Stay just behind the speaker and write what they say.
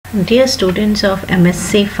Dear students of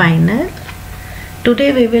MSc Final,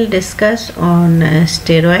 today we will discuss on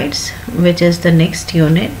steroids, which is the next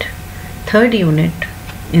unit, third unit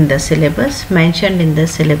in the syllabus, mentioned in the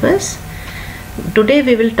syllabus. Today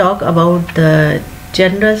we will talk about the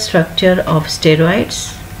general structure of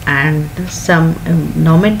steroids and some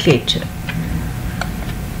nomenclature.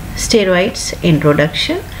 Steroids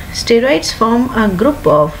introduction. Steroids form a group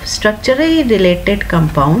of structurally related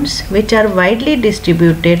compounds which are widely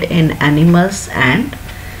distributed in animals and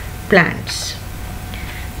plants.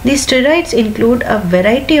 These steroids include a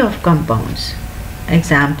variety of compounds.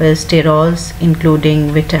 Examples: sterols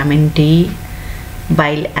including vitamin D,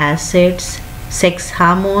 bile acids, sex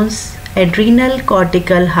hormones, adrenal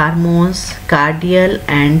cortical hormones, cardiac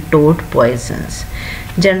and toad poisons.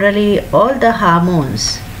 Generally, all the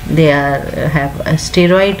hormones have a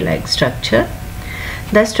steroid-like structure.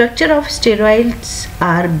 The structure of steroids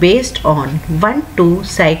are based on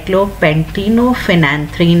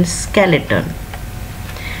 1,2-cyclopentanophenanthrene skeleton.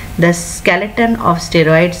 The skeleton of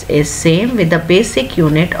steroids is same with the basic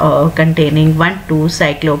unit containing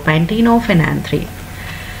 1,2-cyclopentanophenanthrene.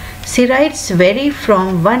 Steroids vary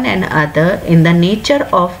from one another in the nature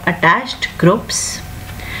of attached groups,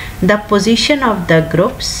 the position of the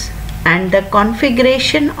groups, and the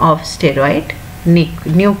configuration of steroid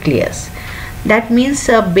nucleus. That means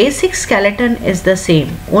a basic skeleton is the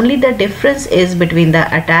same, only the difference is between the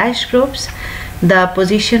attached groups, the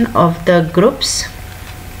position of the groups,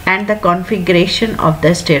 and the configuration of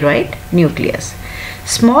the steroid nucleus.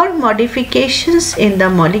 Small modifications in the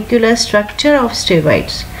molecular structure of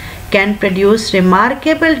steroids can produce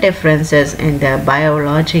remarkable differences in their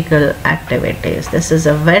biological activities. This is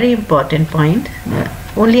a very important point.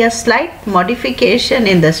 Only a slight modification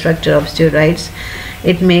in the structure of steroids,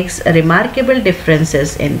 it makes remarkable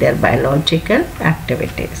differences in their biological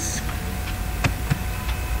activities.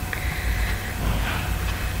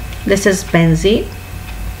 This is benzene.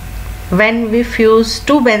 When we fuse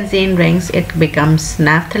two benzene rings, it becomes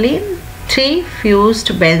naphthalene. Three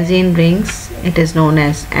fused benzene rings, it is known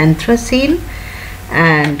as anthracene,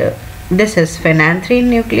 and this is phenanthrene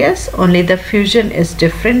nucleus, only the fusion is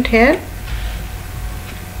different here.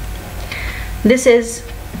 This is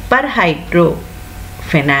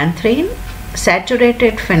perhydrophenanthrene,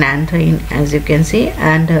 saturated phenanthrene, as you can see,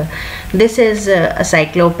 and this is a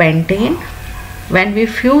cyclopentane. When we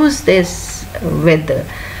fuse this with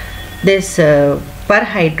this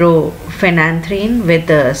perhydrophenanthrene with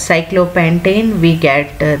the cyclopentane, we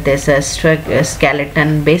get this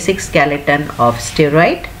skeleton, basic skeleton of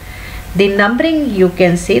steroid. The numbering you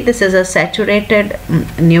can see, this is a saturated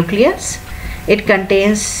nucleus. It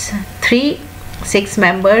contains 3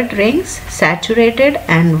 6-membered rings saturated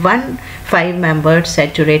and 1 5-membered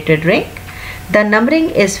saturated ring. The numbering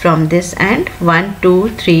is from this end: 1 2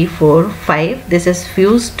 3 4 5. This is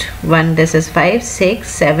fused 1, this is 5 6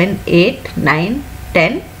 7 8 9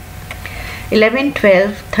 10 11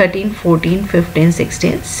 12 13 14 15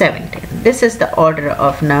 16 17. This is the order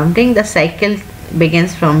of numbering. The cycle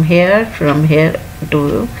begins from here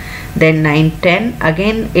to then 9 10,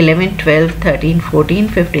 again 11 12 13 14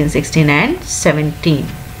 15 16 and 17.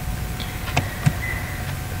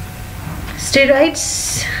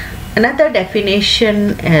 Steroids, another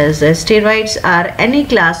definition is steroids are any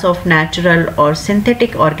class of natural or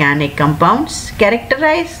synthetic organic compounds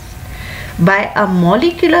characterized by a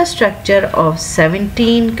molecular structure of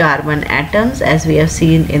 17 carbon atoms, as we have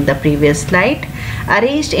seen in the previous slide,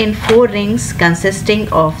 arranged in 4 rings consisting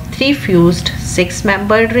of 3 fused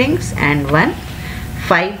 6-membered rings and 1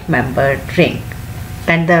 5-membered ring.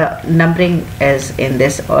 And the numbering is in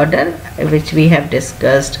this order, which we have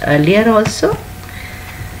discussed earlier also.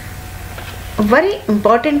 A very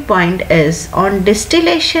important point is on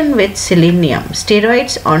distillation with selenium.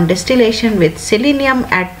 Steroids on distillation with selenium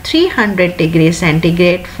at 300 degrees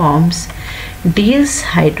centigrade forms Diels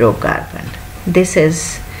hydrocarbon. This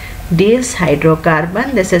is Diels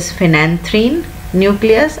hydrocarbon. This is phenanthrene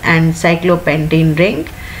nucleus and cyclopentane ring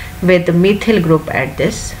with the methyl group at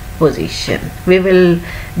this position. We will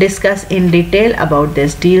discuss in detail about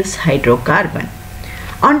this Diels hydrocarbon.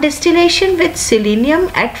 On distillation with selenium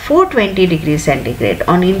at 420 degrees centigrade,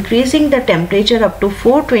 on increasing the temperature up to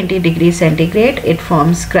 420 degrees centigrade, it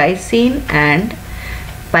forms chrysene and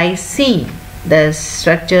piscine. The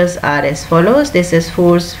structures are as follows. This is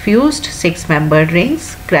 4 fused 6-membered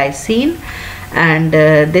rings, chrysene, and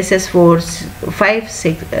this is 5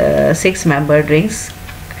 6-membered rings.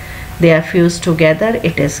 They are fused together.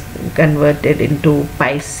 It is converted into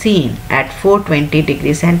piscine at 420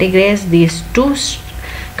 degrees centigrade. These two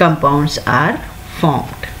compounds are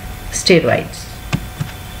formed, steroids.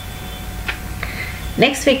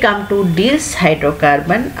 Next we come to Diels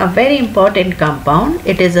hydrocarbon, a very important compound.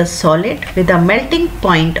 It is a solid with a melting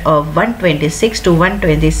point of 126 to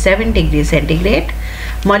 127 degrees centigrade.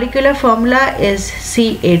 Molecular formula is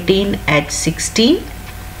C18H16.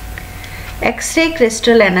 X-ray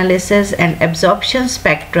crystal analysis and absorption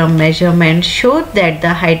spectrum measurement showed that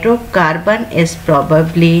the hydrocarbon is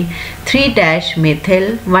probably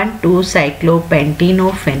 3-methyl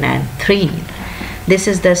 1,2-cyclopentenophenothene. This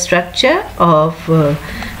is the structure of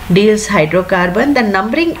Diels hydrocarbon. The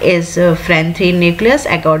numbering is phenthene nucleus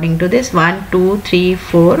according to this 1, 2, 3,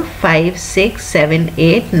 4, 5, 6, 7,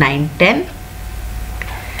 8, 9, 10.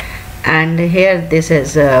 And here this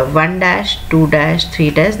is 1 dash, 2 dash,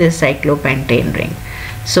 3 dash, this cyclopentane ring.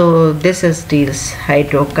 So this is Diels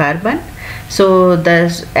hydrocarbon. So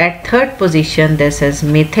there's at third position this is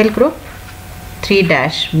methyl group, 3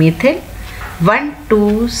 dash methyl,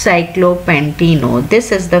 1,2-cyclopenteno.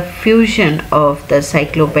 This is the fusion of the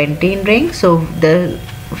cyclopentane ring. So the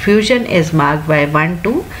fusion is marked by 1,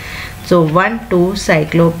 2. So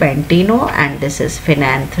 1,2-cyclopenteno, and this is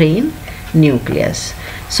phenanthrene nucleus.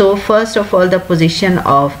 So first of all, the position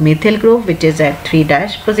of methyl group, which is at 3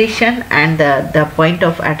 dash position, and the point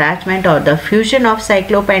of attachment or the fusion of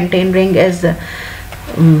cyclopentane ring is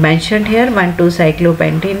mentioned here,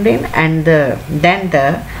 1,2-cyclopentane ring, and then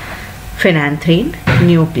the phenanthrene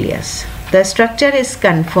nucleus. The structure is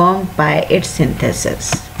confirmed by its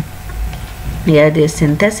synthesis. Here this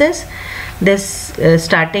synthesis. This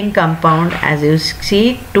starting compound, as you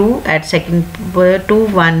see, 2 at second,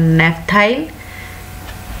 2,1-naphthyl,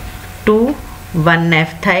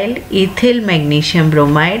 2,1-naphthyl ethyl magnesium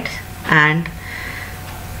bromide, and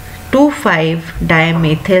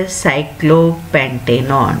 2,5-dimethyl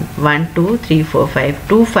cyclopentanone. 1, 2, 3, 4, 5.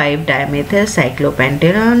 2,5-dimethyl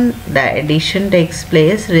cyclopentanone. The addition takes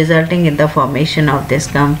place, resulting in the formation of this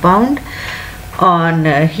compound. On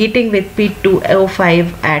heating with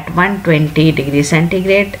P2O5 at 120 degrees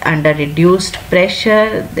centigrade under reduced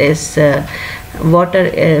pressure, this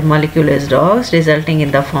water molecule is dissolved, resulting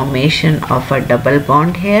in the formation of a double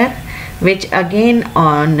bond here, which again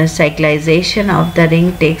on cyclization of the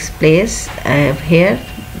ring takes place. Here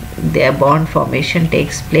the bond formation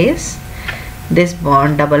takes place. This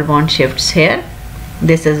bond, double bond, shifts here.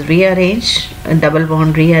 This is rearranged, double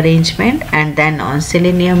bond rearrangement, and then on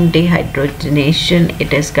selenium dehydrogenation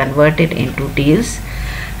it is converted into Diels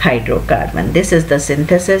hydrocarbon. This is the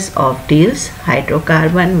synthesis of Diels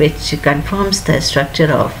hydrocarbon, which confirms the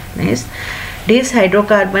structure of this. Diels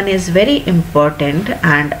hydrocarbon is very important,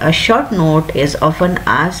 and a short note is often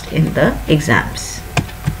asked in the exams.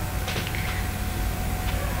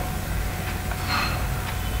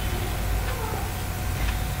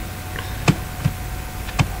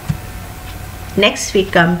 Next we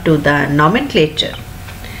come to the nomenclature.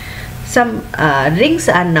 Some rings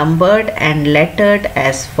are numbered and lettered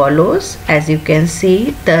as follows. As you can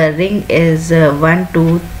see, the ring is 1,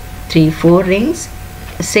 2, 3, 4 rings,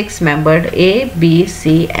 6 membered, A, B,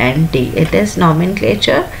 C and D. It is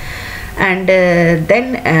nomenclature. And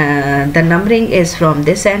then the numbering is from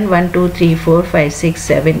this end: 1, 2, 3, 4, 5, 6,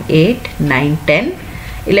 7, 8, 9, 10,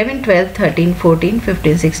 11, 12, 13, 14,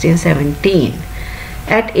 15, 16, 17.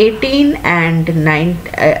 At 18 and 9,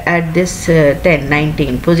 at this 10,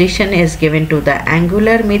 19 position is given to the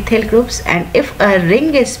angular methyl groups, and if a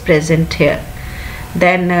ring is present here,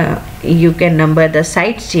 then you can number the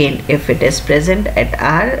side chain if it is present at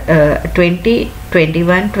R 20,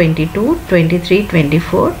 21, 22, 23,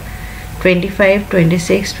 24, 25,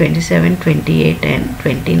 26, 27, 28 and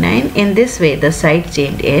 29. In this way the side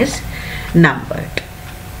chain is numbered.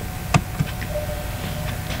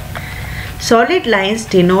 Solid lines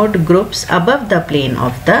denote groups above the plane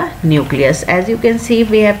of the nucleus. As you can see,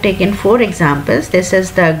 we have taken 4 examples. This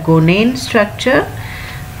is the gonane structure,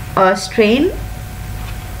 strain,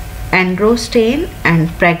 androstane and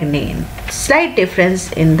pregnane. Slight difference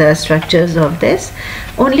in the structures of this.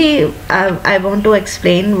 Only I want to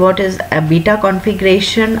explain what is a beta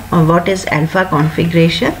configuration or what is alpha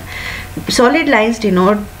configuration. Solid lines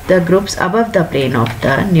denote the groups above the plane of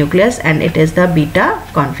the nucleus, and it is the beta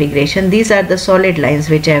configuration. These are the solid lines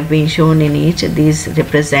which have been shown in each. These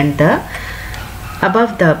represent the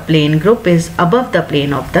above the plane group is above the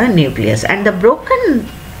plane of the nucleus, and the broken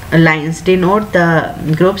lines denote the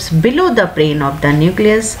groups below the plane of the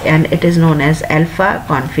nucleus, and it is known as alpha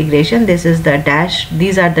configuration. This is the dash,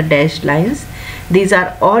 these are the dashed lines. These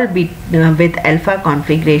are all with alpha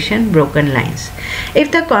configuration broken lines.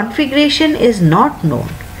 If the configuration is not known,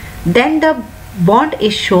 then the bond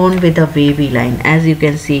is shown with a wavy line, as you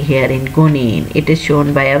can see here in guanine. It is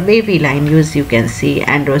shown by a wavy line, as you can see.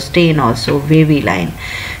 Androstane also wavy line.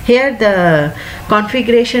 Here the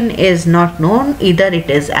configuration is not known, either it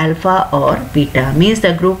is alpha or beta, means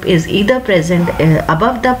the group is either present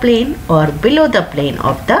above the plane or below the plane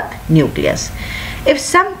of the nucleus. If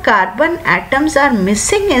some carbon atoms are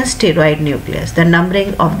missing in steroid nucleus, the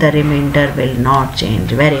numbering of the remainder will not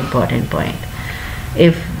change. Very important point.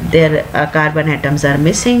 If there carbon atoms are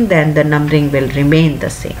missing, then the numbering will remain the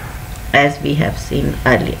same, as we have seen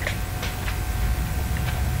earlier.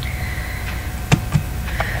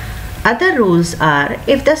 Other rules are,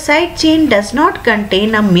 if the side chain does not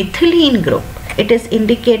contain a methylene group, it is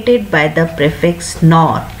indicated by the prefix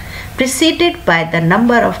NOR, preceded by the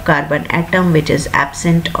number of carbon atom which is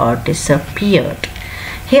absent or disappeared.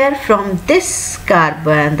 Here from this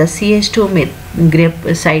carbon, the CH2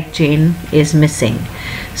 group side chain is missing.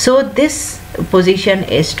 So this position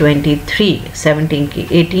is 23, 17,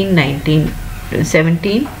 18, 19,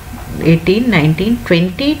 17, 18, 19,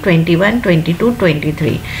 20, 21, 22,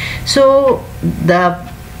 23. So the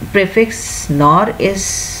prefix NOR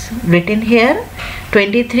is written here.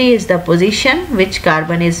 23 is the position which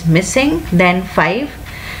carbon is missing, then 5.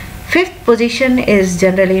 Fifth position is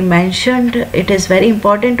generally mentioned. It is very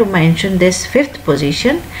important to mention this fifth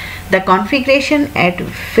position. The configuration at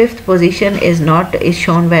fifth position is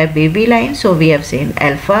shown by a wavy line, so we have seen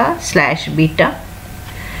alpha/beta,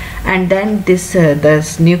 and then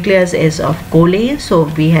this nucleus is of choline, so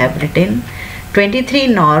we have written 23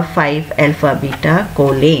 NOR 5 alpha beta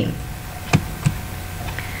choline.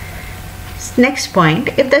 Next point,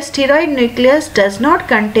 if the steroid nucleus does not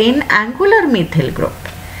contain angular methyl group,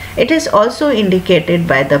 it is also indicated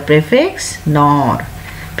by the prefix NOR,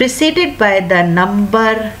 preceded by the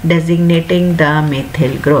number designating the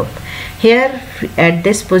methyl group. Here at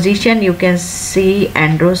this position you can see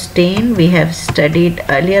androstane. We have studied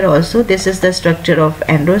earlier also. This is the structure of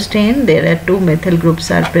androstane. There are 2 methyl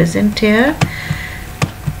groups are present here.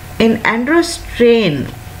 In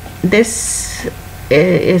androstane, this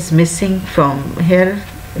is missing from here.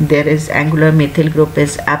 There is angular methyl group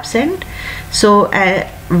is absent, so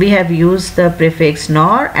we have used the prefix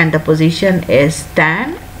NOR, and the position is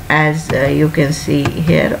tan, as you can see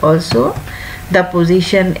here also. The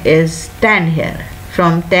position is tan here.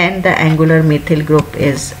 From tan, the angular methyl group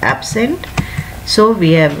is absent, so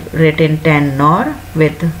we have written tan NOR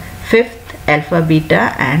with 5th alpha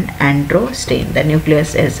beta and androstane. The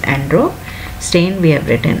nucleus is androstane. We have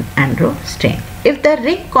written androstane. If the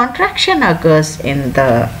ring contraction occurs in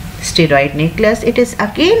the steroid nucleus, it is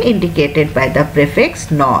again indicated by the prefix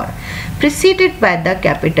NOR, preceded by the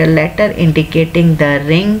capital letter indicating the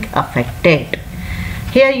ring affected.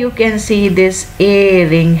 Here you can see this A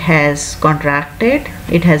ring has contracted.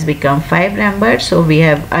 It has become 5-membered, so we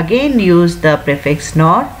have again used the prefix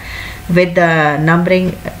NOR with the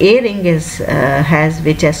numbering. A ring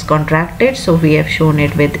which has contracted, so we have shown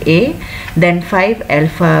it with A, then 5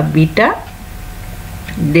 alpha beta.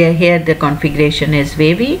 Here the configuration is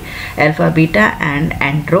wavy, alpha beta and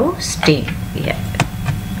androstane.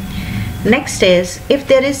 Next is, if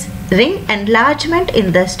there is ring enlargement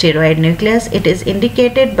in the steroid nucleus, it is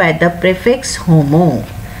indicated by the prefix HOMO,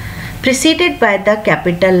 preceded by the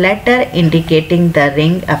capital letter indicating the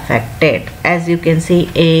ring affected. As you can see,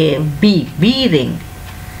 B ring.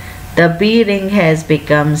 The B ring has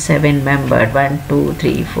become 7-membered, 1, 2,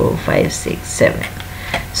 3, 4, 5, 6, 7.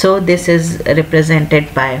 So this is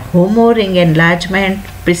represented by HOMO ring enlargement,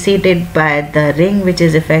 preceded by the ring which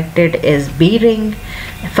is affected is B ring,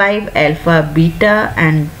 5 alpha beta,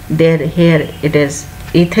 and here it is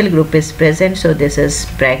ethyl group is present, so this is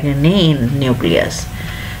pregnane nucleus.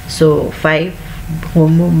 So 5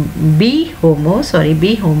 B homo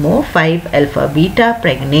 5 alpha beta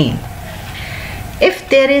pregnane. If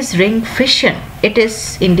there is ring fission, it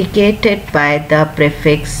is indicated by the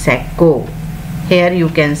prefix SECO. Here you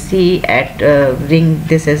can see at ring,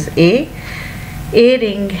 this is A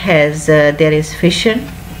ring has there is fission.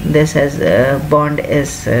 This has bond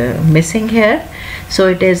is missing here, so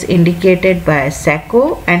it is indicated by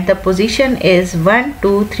SECO, and the position is 1,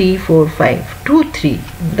 2, 3, 4, 5, 2, 3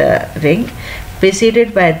 the ring,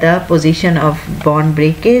 preceded by the position of bond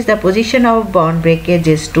breakage. The position of bond breakage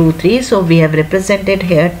is 2, 3, so we have represented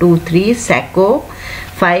here 2, 3 SECO,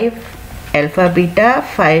 5 alpha beta,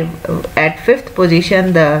 5 at 5th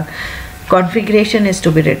position. The configuration is to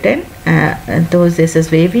be written, though this is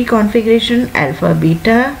wavy configuration. Alpha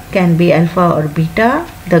beta can be alpha or beta.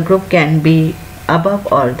 The group can be above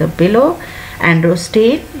or the below.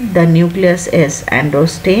 Androstane, the nucleus is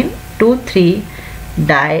androstane, 2, 3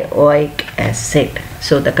 dioic acid.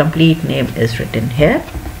 So the complete name is written here.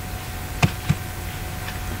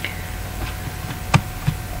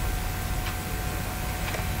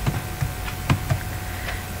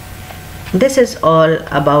 This is all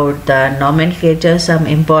about the nomenclature. Some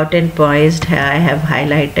important points I have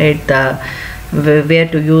highlighted, where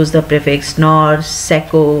to use the prefix nor,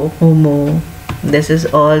 seco, homo. This is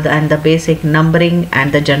all, and the basic numbering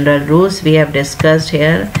and the general rules we have discussed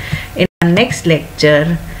here. In the next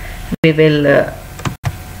lecture, we will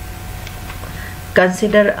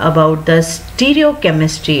consider about the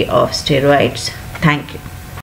stereochemistry of steroids. Thank you.